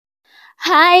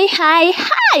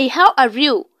Hi, how are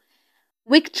you?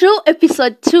 Week 2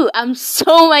 episode 2. I'm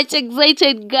so much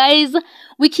excited, guys.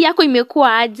 Wiki yako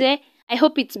imekuwa aje? I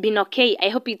hope it's been okay. I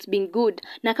hope it's been good.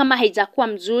 Na kama haijakuwa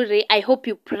mzuri, I hope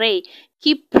you pray.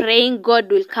 Keep praying,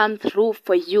 God will come through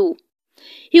for you.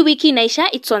 Hii wiki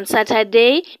inaisha, it's on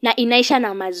Saturday, na inaisha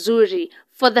na mazuri.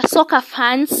 For the soccer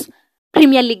fans,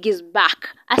 Premier League is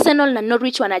back. Arsenal na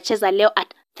Norwich wanacheza leo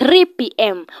at 3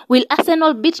 p.m. Will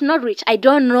Arsenal beat Norwich? I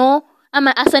don't know.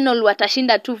 Ama Arsenal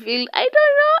watashinda tu field.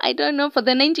 I don't know. For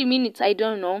the 90 minutes, I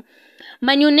don't know.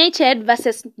 Man United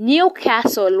versus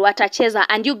Newcastle watacheza.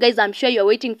 And you guys, I'm sure you're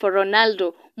waiting for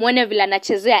Ronaldo. Mwone vile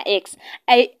anachezea X.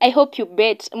 I hope you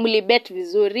bet. Mulibet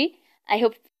vizuri.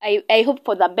 I hope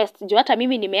for the best. Juu hata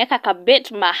mimi nimeweka ka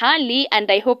bet mahali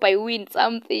and I hope I win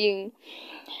something.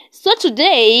 So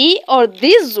today or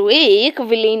this week,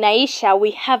 vile inaisha,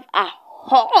 we have a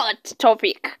hot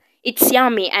topic. It's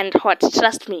yummy and hot,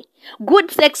 trust me. Good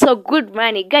sex or good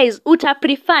money? Guys, uta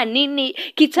prefer nini?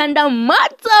 Kitanda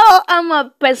moto ama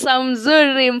pesa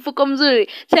mzuri, mfuko mzuri?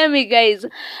 Tell me, guys.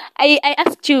 I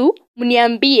asked you,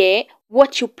 mniambie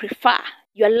what you prefer,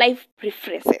 your life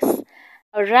preferences.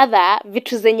 Or rather,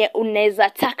 vitu zenye unaweza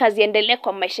taka ziendelee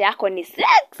kwa maisha yako ni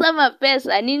sex ama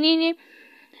pesa? Ni nini?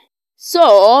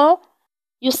 So,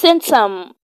 you sent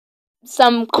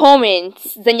some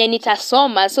comments zenye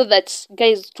nitasoma so that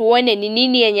guys tuone ni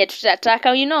nini yenye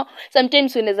tutataka. You know,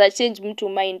 sometimes unaweza change mtu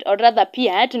mind, or rather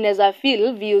pia tunaweza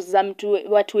feel views za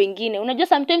watu wengine. Unajua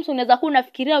sometimes unaweza kuwa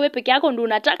unafikiria wewe peke yako ndio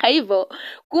unataka hivyo,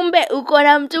 kumbe uko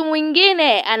na mtu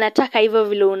mwingine anataka hivyo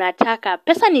vile unataka.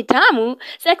 Pesa ni tamu,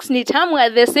 sex ni tamu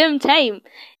at the same time.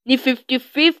 Ni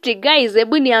 50-50 guys.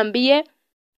 Hebu niambie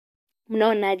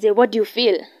mnaonaje, what do you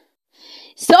feel?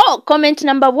 So, comment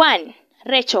number 1,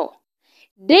 Rachel.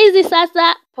 Daisy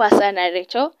sasa, poa sana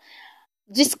Rachel.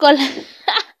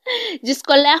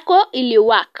 Jiskola yako ili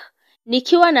work.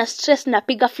 Nikiwa na stress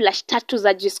napiga flash tatu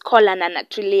za jiskola na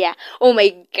natulia. Oh my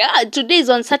god, today is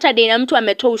on Saturday na mtu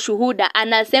ametoa ushuhuda.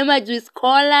 Anasema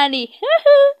jiskola ni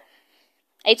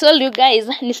I told you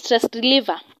guys, ni stress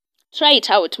reliever. Try it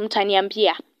out,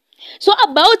 mtaniambia. So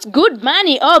about good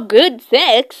money or good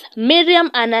sex, Miriam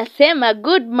anasema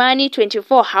good money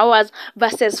 24 hours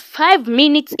versus 5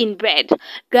 minutes in bed.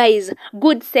 Guys,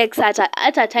 good sex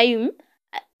at a time,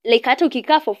 like hata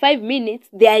ukikaa for 5 minutes,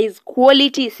 there is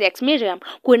quality sex. Miriam,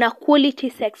 kuna quality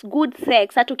sex, good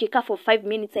sex, hata ukikaa for 5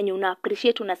 minutes and una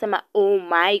appreciate, unasema oh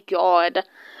my god,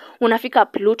 unafika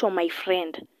Pluto my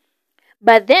friend.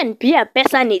 But then pia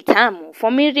pesa ni tamu.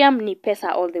 For Miriam ni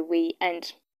pesa all the way.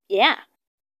 And yeah,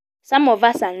 some of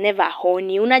us are never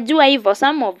horny. Unajua hivyo,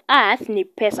 some of us ni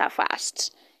pesa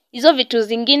first. Hizo vitu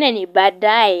zingine ni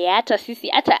baadaye. Hata sisi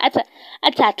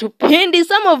hata hatupendi.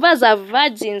 Some of us are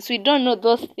virgins. We don't know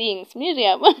those things.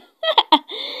 Miriam.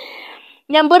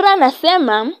 Nyambura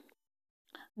anasema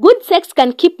good sex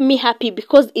can keep me happy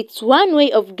because it's one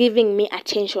way of giving me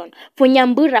attention. For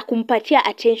Nyambura kumpatia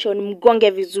attention mgonge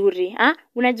vizuri, ha?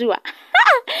 Unajua?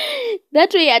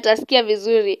 That way atasikia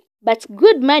vizuri. But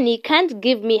good money can't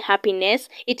give me happiness.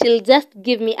 It will just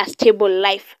give me a stable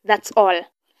life. That's all.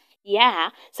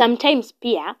 Yeah, sometimes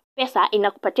pia pesa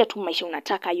inakupatia tu maisha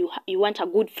unataka. You want a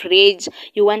good fridge,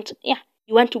 you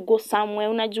want to go somewhere,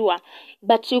 unajua.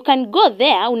 But you can go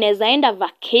there, unaweza enda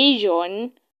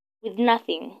vacation with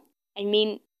nothing. I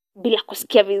mean, bila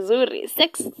kusikia vizuri.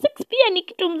 Sex pia ni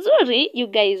kitu mzuri, you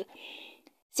guys.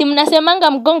 Si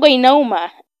mnasemanga mgongo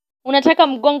inauma. Unataka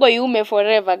mgongo iume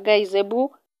forever, guys.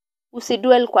 Ebu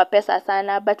usiduel kwa pesa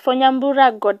sana. But for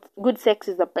Nyambura, good sex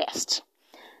is the best.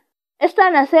 Esther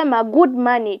anasema good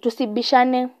money,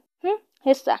 tusibishane.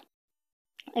 Esther.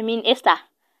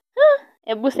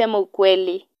 Ebu sema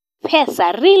ukweli.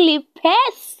 Pesa, really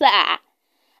pesa.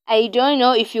 I don't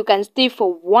know if you can stay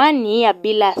for 1 year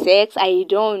bila sex. I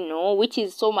don't know, which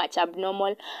is so much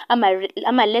abnormal.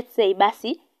 Ama let's say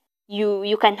basi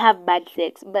you can have bad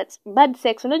sex. But bad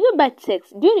sex, unajua bad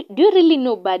sex. Do you really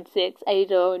know bad sex? I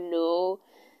don't know.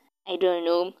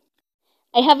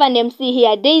 I have an MC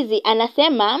here, Daisy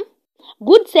anasema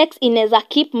good sex inaweza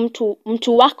keep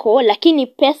mtu wako, lakini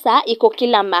pesa iko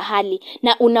kila mahali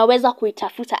na unaweza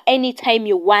kuitafuta anytime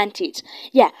you want it.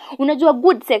 Yeah, unajua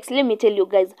good sex, let me tell you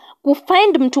guys,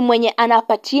 kufind mtu mwenye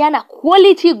anapatiana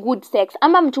quality good sex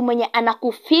ama mtu mwenye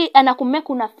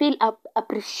anakumake una feel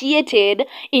appreciated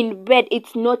in bed,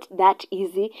 it's not that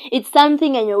easy. It's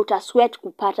something yenye utasweat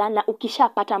kupata, na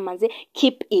ukishapata manze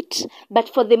keep it.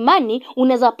 But for the money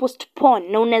unaweza postpone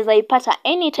na unaweza ipata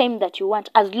anytime that you want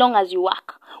as long as you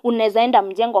work. Unaweza enda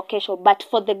mjengo kesho, but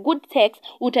for the good sex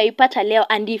utaipata leo,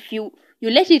 and if you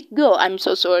let it go, I'm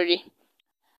so sorry.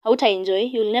 Hauta enjoy,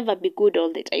 you'll never be good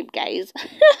all the time, guys.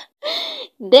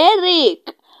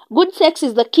 Derek, good sex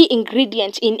is the key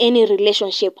ingredient in any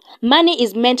relationship. Money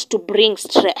is meant to bring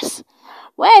stress.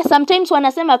 Sometimes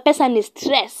wanasema pesa ni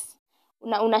stress.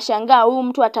 Unashangaa huyu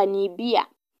mtu ataniibia.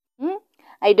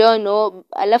 I don't know.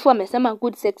 Alafu wamesema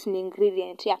good sex ni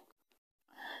ingredient. Yeah.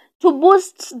 To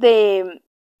boost the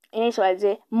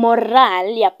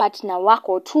moral ya partner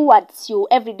wako towards you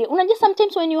every day. Unajua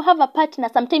sometimes when you have a partner,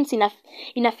 sometimes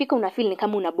inafika unafeel ni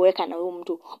kama unaboeka na huyo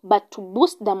mtu. But to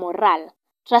boost the morale,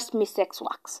 trust me, sex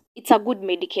works. It's a good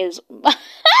medication.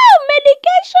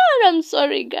 Medication! I'm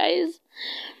sorry, guys.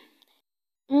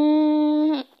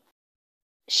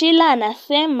 Sheila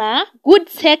anasema, good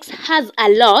sex has a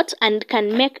lot and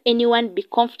can make anyone be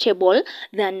comfortable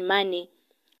than money.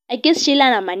 I guess Sheila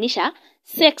anamaanisha,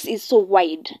 sex is so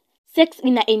wide. Sex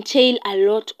entail a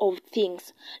lot of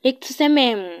things. Like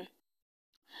tuseme,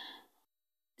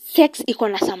 sex iko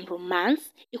na some romance,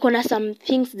 iko na some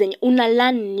things zenye una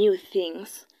learn new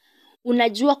things.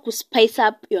 Unajua kuspice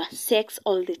up your sex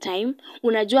all the time.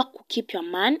 Unajua kukeep your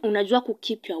man. Unajua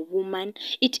kukeep your woman.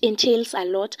 It entails a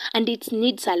lot and it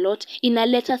needs a lot.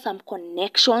 Inaleta some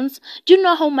connections. Do you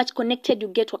know how much connected you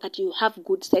get wakati you have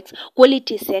good sex,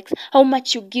 quality sex? How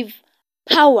much you give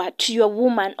power to your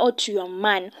woman or to your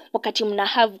man wakati mna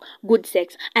have good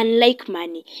sex? Unlike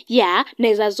money. Yeah,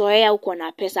 naeza zoea uko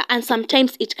na pesa. And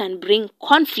sometimes it can bring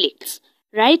conflicts.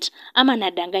 Right? Ama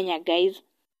nadanganya, guys.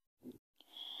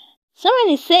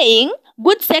 Someone is saying,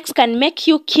 good sex can make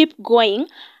you keep going.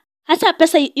 Hata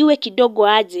pesa iwe kidogo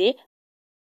aje.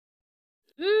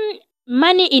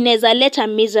 Money inaweza leta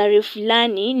misery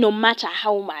fulani no matter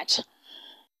how much.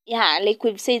 Yeah, like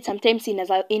we've said, sometimes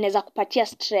inaweza kupatia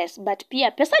stress. But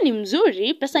pia pesa ni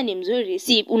mzuri.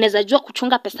 Si, unaweza jua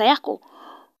kuchunga pesa yako.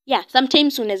 Yeah,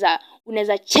 sometimes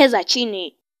unaweza cheza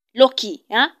chini loki.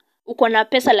 Yeah? Uko na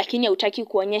pesa lakini hutaki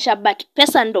kuonyesha. But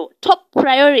pesa ndo top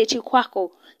priority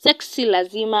kwako. Sex si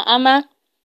lazima ama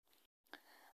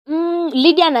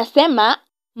Lydia anasema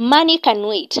money can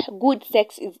wait. Good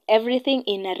sex is everything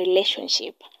in a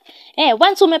relationship.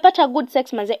 Once umepata good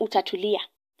sex manze utatulia.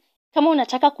 Kama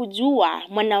unataka kujua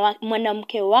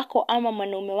mwanamke wako ama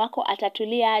mwanaume wako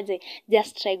atatulia aje,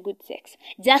 just try good sex.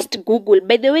 Just Google.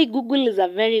 By the way, Google is a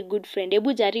very good friend.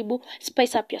 Hebu jaribu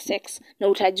spice up your sex na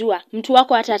utajua mtu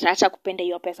wako hata ataacha kupenda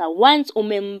hiyo pesa. Once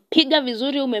umempiga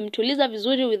vizuri, umemtuliza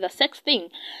vizuri with the sex thing,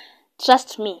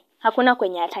 trust me, hakuna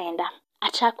kwenye ataenda.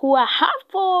 Atakuwa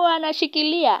hapo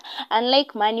anashikilia.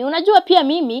 Unlike money, unajua pia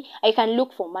mimi I can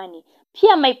look for money.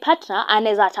 Pia my partner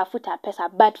anaweza atafuta pesa,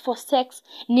 but for sex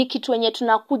ni kitu yenye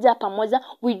tunakuja pamoja,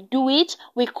 we do it,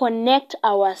 we connect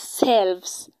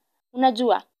ourselves.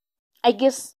 Unajua, I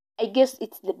guess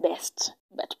it's the best.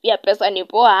 But pia pesa ni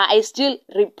poa. I still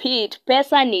repeat,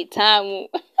 pesa ni tamu.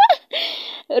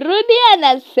 Rudy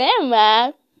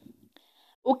anasema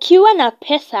ukiwa na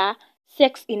pesa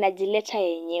sex inajileta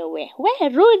yenyewe.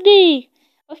 Rudy.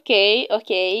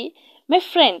 Okay. My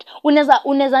friend,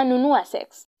 unaweza nunua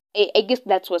sex. I guess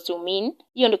that's what you mean.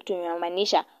 Hiyo ndio kitu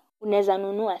ninamaanisha. Unaweza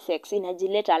nunua sex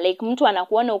inajileta. Like mtu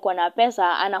anakuona uko na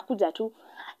pesa anakuja tu.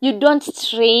 You don't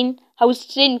strain. How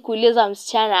strain kuuliza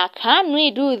msichana, can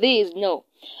we do this? No.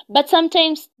 But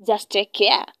sometimes just take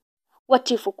care.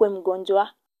 What if ukwe mgonjwa?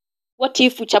 What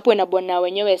if uchapwe na bwana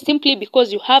wenyewe? Simply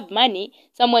because you have money,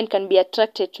 someone can be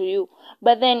attracted to you.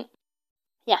 But then,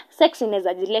 yeah, sex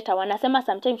inaweza jileta. Wanasema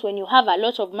sometimes when you have a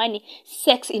lot of money,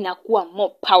 sex inakuwa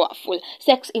more powerful.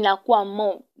 Sex inakuwa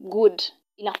more good.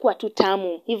 Inakuwa tu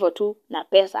tamu. Hivyo tu na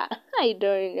pesa.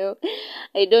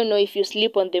 I don't know if you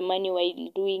sleep on the money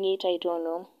while doing it. I don't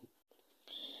know.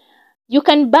 You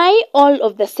can buy all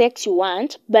of the sex you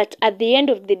want, but at the end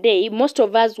of the day, most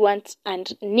of us want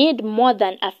and need more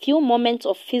than a few moments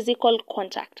of physical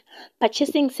contact.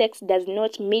 Purchasing sex does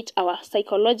not meet our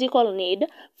psychological need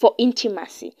for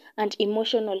intimacy and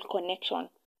emotional connection.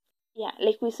 Yeah,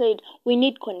 like we said, we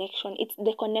need connection. It's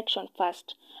the connection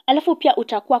first. Alafu pia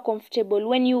utakuwa comfortable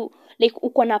when you, like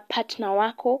uko na partner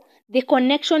wako, the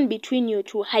connection between you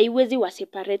two haiwezi wa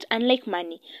separate, unlike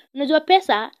money. Unajua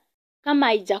pesa, kama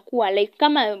haijakuwa, like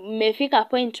kama mmefika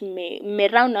point mme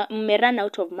run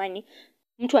out of money,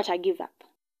 mtu ata give up.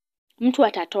 Mtu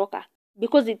atatoka.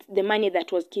 Because it's the money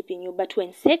that was keeping you. But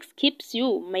when sex keeps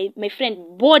you, my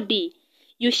friend, body,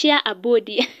 you share a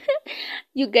body.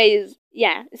 You guys,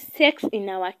 yeah, sex in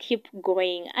our keep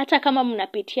going. Hata kama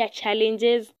mnapitia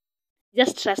challenges,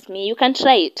 just trust me, you can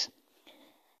try it.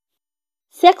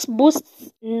 Sex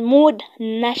boosts mood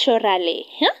naturally.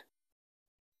 Huh?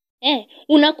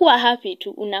 Unakuwa happy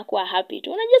tu.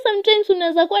 Unajua sometimes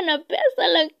unaweza kuwa na pesa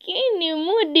lakini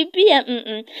mood pia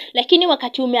lakini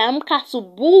wakati umeamka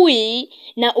asubuhi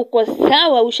na uko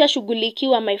sawa,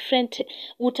 ushashughulikiwa, my friend,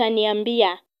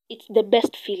 utaniambia it's the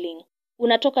best feeling.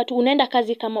 Unatoka tu unaenda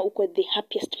kazi kama uko the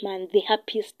happiest man, the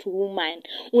happiest woman.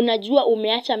 Unajua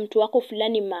umeacha mtu wako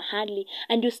fulani mahali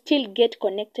and you still get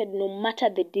connected no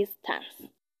matter the distance.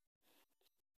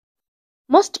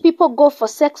 Most people go for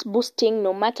sex boosting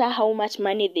no matter how much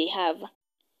money they have.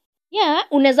 Yeah,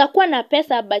 unaweza kuwa na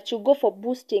pesa but you go for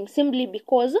boosting simply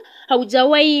because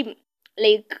haujawahi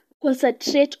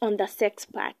concentrate on the sex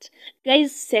part.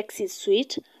 Guys, sex is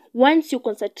sweet. Once you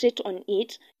concentrate on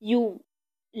it, you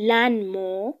learn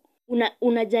more.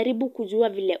 Unajaribu kujua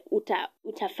vile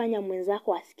utafanya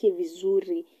mwenzako asikie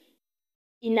vizuri.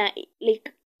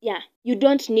 You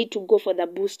don't need to go for the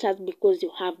boosters because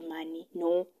you have money.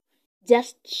 No.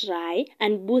 Just try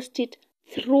and boost it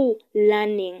through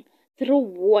learning,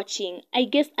 through watching. I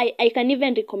guess I can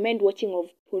even recommend watching of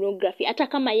pornography. Hata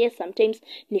kama yes, sometimes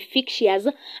ni fictitious,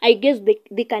 I guess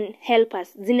they can help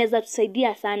us. Zinaweza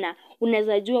tusaidia sana.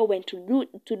 Unaweza jua when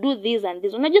to do this and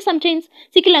this. Unajua sometimes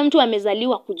si kila mtu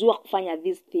amezaliwa kujua kufanya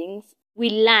these things. We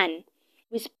learn.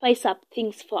 We spice up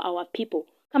things for our people.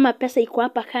 Kama pesa iko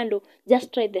hapa kando,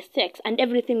 just try the sex and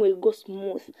everything will go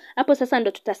smooth. Hapo sasa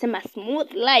ndo tutasema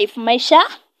smooth life, maisha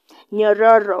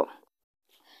nyororo.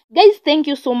 Guys, thank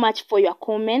you so much for your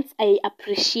comments. I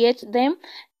appreciate them.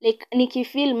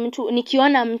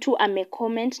 Nikiona mtu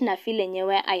amecomment na feel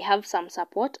enyewe I have some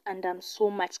support and I'm so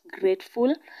much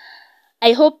grateful.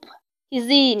 I hope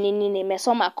hizi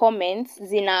nimesoma comments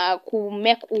zina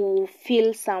make you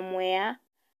feel somewhere.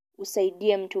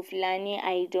 Usaidie mtu fulani.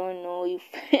 I don't know if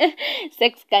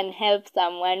sex can help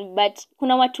someone, but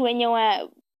kuna watu wenye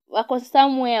wako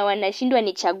somewhere wanashindwa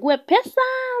nichague pesa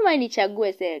ama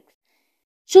nichague sex.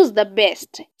 Choose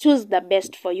the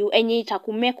best for you enye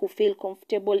itakumake feel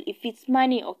comfortable. If it's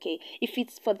money, okay. If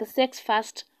it's for the sex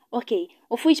first, okay.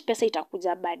 Of which pesa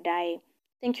itakuja baadaye.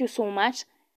 Thank you so much.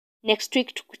 Next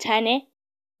week tukutane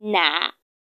na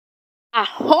a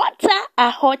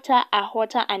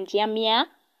hotter and yummier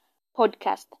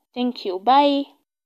podcast. Thank you. Bye.